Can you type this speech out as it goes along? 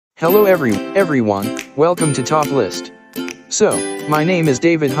Hello everyone, welcome to Top List. So, my name is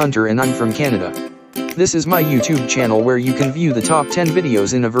David Hunter and I'm from Canada. This is my YouTube channel where you can view the top 10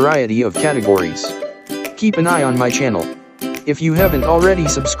 videos in a variety of categories. Keep an eye on my channel. If you haven't already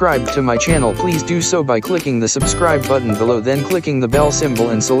subscribed to my channel, please do so by clicking the subscribe button below, then clicking the bell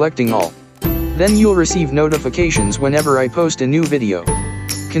symbol and selecting all. Then you'll receive notifications whenever I post a new video.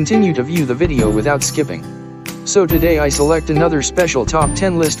 Continue to view the video without skipping. So today I select another special top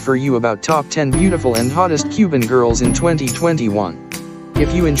 10 list for you about top 10 beautiful and hottest Cuban girls in 2021.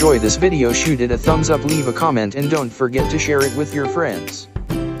 If you enjoy this video, shoot it a thumbs up, leave a comment, and don't forget to share it with your friends.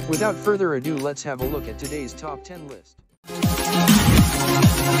 Without further ado, let's have a look at today's top 10 list.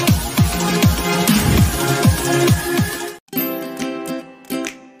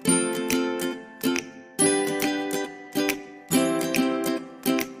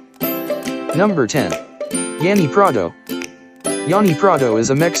 Number 10. Yanni Prado. Yanni Prado is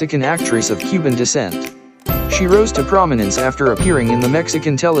a Mexican actress of Cuban descent. She rose to prominence after appearing in the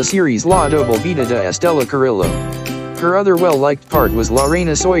Mexican teleseries La Doble Vida de Estela Carrillo. Her other well-liked part was La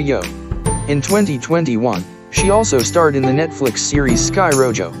Reina Soy Yo. In 2021, she also starred in the Netflix series Sky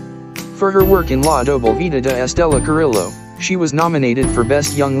Rojo. For her work in La Doble Vida de Estela Carrillo, she was nominated for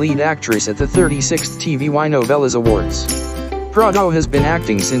Best Young Lead Actress at the 36th TVY Novelas Awards. Prado has been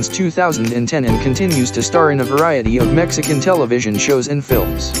acting since 2010 and continues to star in a variety of Mexican television shows and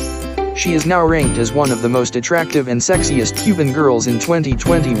films. She is now ranked as one of the most attractive and sexiest Cuban girls in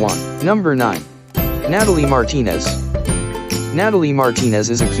 2021. Number 9. Natalie Martinez. Natalie Martinez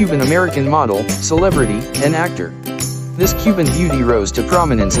is a Cuban-American model, celebrity, and actor. This Cuban beauty rose to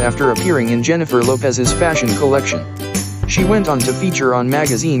prominence after appearing in Jennifer Lopez's fashion collection. She went on to feature on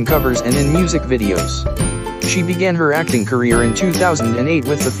magazine covers and in music videos. She began her acting career in 2008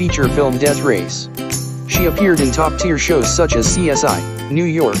 with the feature film Death Race. She appeared in top-tier shows such as CSI, New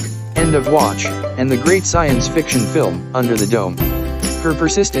York, End of Watch, and the great science fiction film, Under the Dome. Her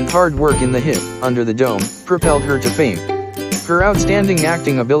persistent hard work in the hit, Under the Dome, propelled her to fame. Her outstanding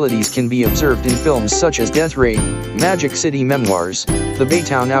acting abilities can be observed in films such as Death Ray, Magic City Memoirs, The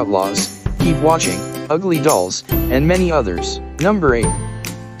Baytown Outlaws, Keep Watching, Ugly Dolls, and many others. Number 8.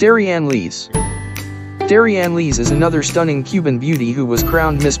 Darianne Lees. Darianne Lees is another stunning Cuban beauty who was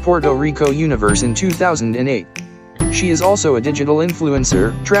crowned Miss Puerto Rico Universe in 2008. She is also a digital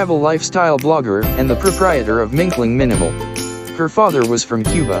influencer, travel lifestyle blogger, and the proprietor of Minkling Minimal. Her father was from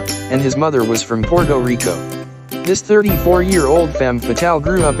Cuba, and his mother was from Puerto Rico. This 34-year-old femme fatale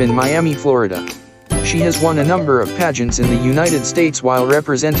grew up in Miami, Florida. She has won a number of pageants in the United States while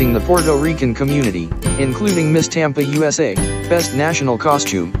representing the Puerto Rican community, including Miss Tampa USA, Best National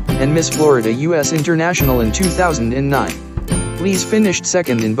Costume, and Miss Florida US International in 2009. Lees finished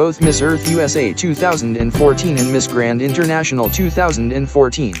second in both Miss Earth USA 2014 and Miss Grand International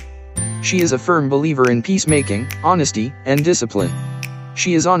 2014. She is a firm believer in peacemaking, honesty, and discipline.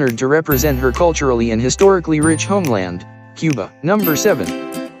 She is honored to represent her culturally and historically rich homeland, Cuba. Number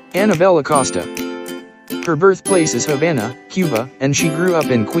 7. Annabelle Acosta. Her birthplace is Havana, Cuba, and she grew up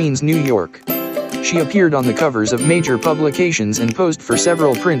in Queens, New York. She appeared on the covers of major publications and posed for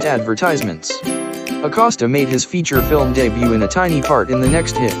several print advertisements. Acosta made his feature film debut in a tiny part in the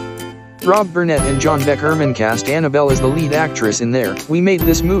next hit. Rob Burnett and John Beckerman cast Annabelle as the lead actress in their We Made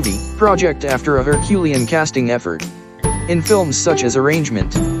This Movie project after a Herculean casting effort. In films such as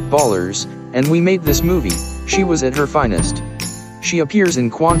Arrangement, Ballers, and We Made This Movie, she was at her finest. She appears in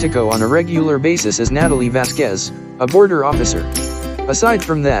Quantico on a regular basis as Natalie Vasquez, a border officer. Aside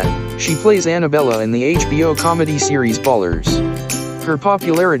from that, she plays Annabella in the HBO comedy series Ballers. Her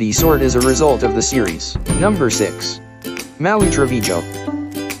popularity soared as a result of the series. Number 6. Malu Trevijo.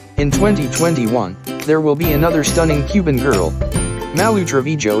 In 2021, there will be another stunning Cuban girl. Malu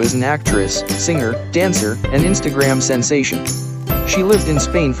Trevijo is an actress, singer, dancer, and Instagram sensation. She lived in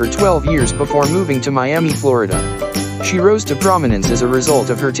Spain for 12 years before moving to Miami, Florida. She rose to prominence as a result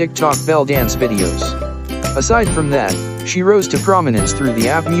of her TikTok bell dance videos. Aside from that, she rose to prominence through the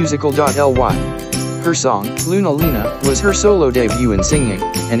app Musical.ly. Her song, Luna Lina, was her solo debut in singing,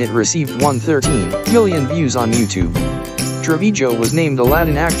 and it received 113 million views on YouTube. Trevijo was named a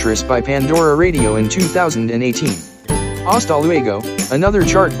Latin actress by Pandora Radio in 2018. Hasta Luego, another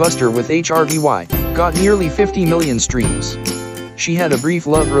chart buster with HRVY, got nearly 50 million streams. She had a brief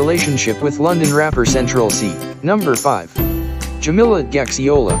love relationship with London rapper Central C. Number 5. Camila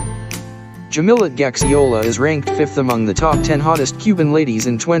Cabello. Camila Cabello is ranked 5th among the top 10 hottest Cuban ladies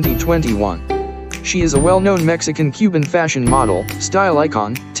in 2021. She is a well-known Mexican-Cuban fashion model, style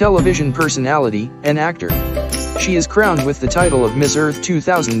icon, television personality, and actor. She is crowned with the title of Miss Earth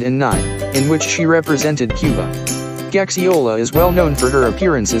 2009, in which she represented Cuba. Gaxiola is well known for her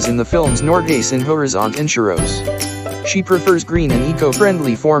appearances in the films Nordgasse and Horizont and Churros. She prefers green and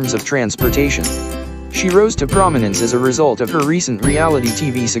eco-friendly forms of transportation. She rose to prominence as a result of her recent reality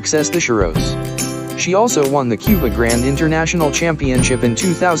TV success The Churros. She also won the Cuba Grand International Championship in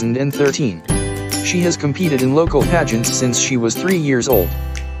 2013. She has competed in local pageants since she was 3 years old.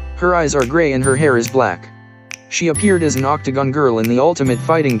 Her eyes are gray and her hair is black. She appeared as an Octagon Girl in the Ultimate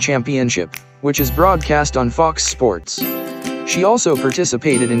Fighting Championship, which is broadcast on Fox Sports. She also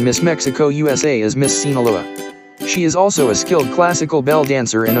participated in Miss Mexico USA as Miss Sinaloa. She is also a skilled classical bell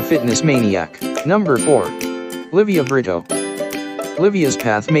dancer and a fitness maniac. Number 4. Livia Brito. Livia's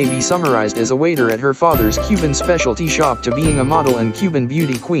path may be summarized as a waiter at her father's Cuban specialty shop to being a model and Cuban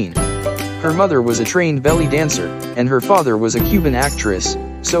beauty queen. Her mother was a trained belly dancer, and her father was a Cuban actress,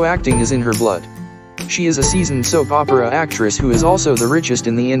 so acting is in her blood. She is a seasoned soap opera actress who is also the richest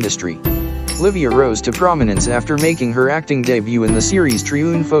in the industry. Livia rose to prominence after making her acting debut in the series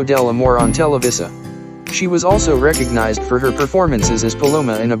Triunfo del Amor on Televisa. She was also recognized for her performances as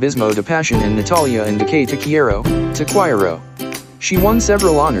Paloma in Abismo de Pasión and Natalia in De Que Te Quiero, Te Quiero. She won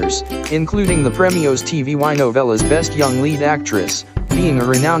several honors, including the Premios TV y Novelas Best Young Lead Actress, being a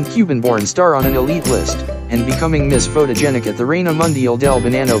renowned Cuban-born star on an elite list, and becoming Miss Photogenic at the Reina Mundial del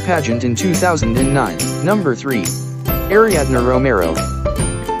Banano pageant in 2009. Number 3. Ariadna Romero.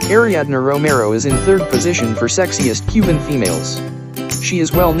 Ariadna Romero is in 3rd position for sexiest Cuban females. She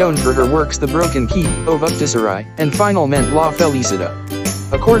is well known for her works The Broken Key, O Vucticerai, and Finalmente La Felicita.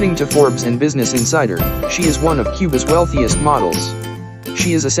 According to Forbes and Business Insider, she is one of Cuba's wealthiest models.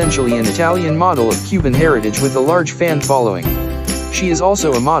 She is essentially an Italian model of Cuban heritage with a large fan following. She is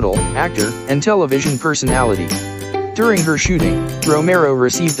also a model, actor, and television personality. During her shooting, Romero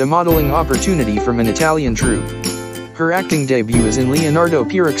received a modeling opportunity from an Italian troupe. Her acting debut is in Leonardo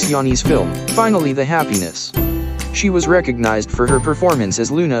Pieraccioni's film, Finally the Happiness. She was recognized for her performance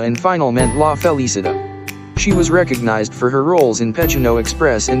as Luna in Finalmente La Felicita. She was recognized for her roles in Pechino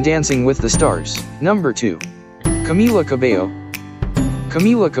Express and Dancing with the Stars. Number 2. Camila Cabello.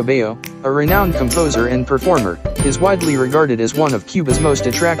 Camila Cabello, a renowned composer and performer, is widely regarded as one of Cuba's most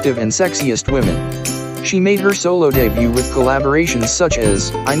attractive and sexiest women. She made her solo debut with collaborations such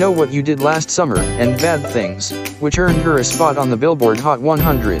as I Know What You Did Last Summer and Bad Things, which earned her a spot on the Billboard Hot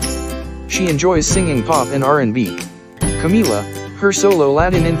 100. She enjoys singing pop and R&B. Camila, her solo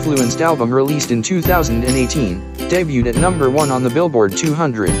Latin-influenced album released in 2018, debuted at number 1 on the Billboard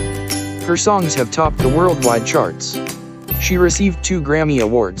 200. Her songs have topped the worldwide charts. She received 2 Grammy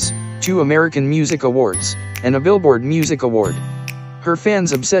Awards, 2 American Music Awards, and a Billboard Music Award. Her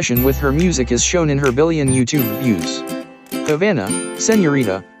fans' obsession with her music is shown in her billion YouTube views. Havana,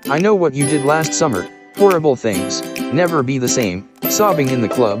 Señorita, I Know What You Did Last Summer, Horrible Things, Never Be the Same, Sobbing in the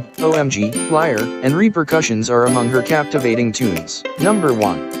Club, OMG, Liar, and Repercussions are among her captivating tunes. Number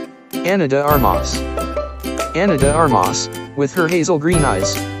 1. Ana de Armas. Ana de Armas, with her hazel green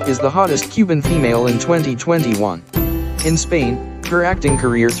eyes, is the hottest Cuban female in 2021. In Spain, her acting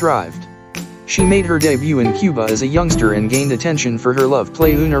career thrived. She made her debut in Cuba as a youngster and gained attention for her love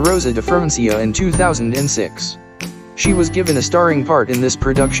play Una Rosa de Francia in 2006. She was given a starring part in this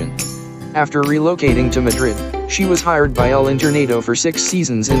production. After relocating to Madrid, she was hired by El Internado for 6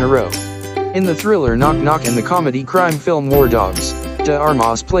 seasons in a row. In the thriller Knock Knock and the comedy crime film War Dogs, de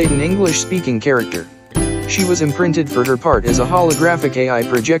Armas played an English-speaking character. She was imprinted for her part as a holographic AI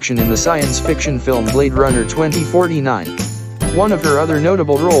projection in the science fiction film Blade Runner 2049. One of her other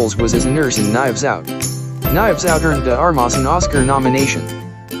notable roles was as a nurse in Knives Out. Knives Out earned de Armas an Oscar nomination.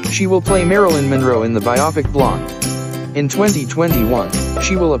 She will play Marilyn Monroe in the biopic Blonde. In 2021,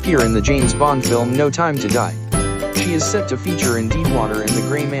 she will appear in the James Bond film No Time to Die. She is set to feature in Deepwater and The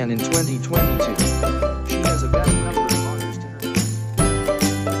Gray Man in 2022.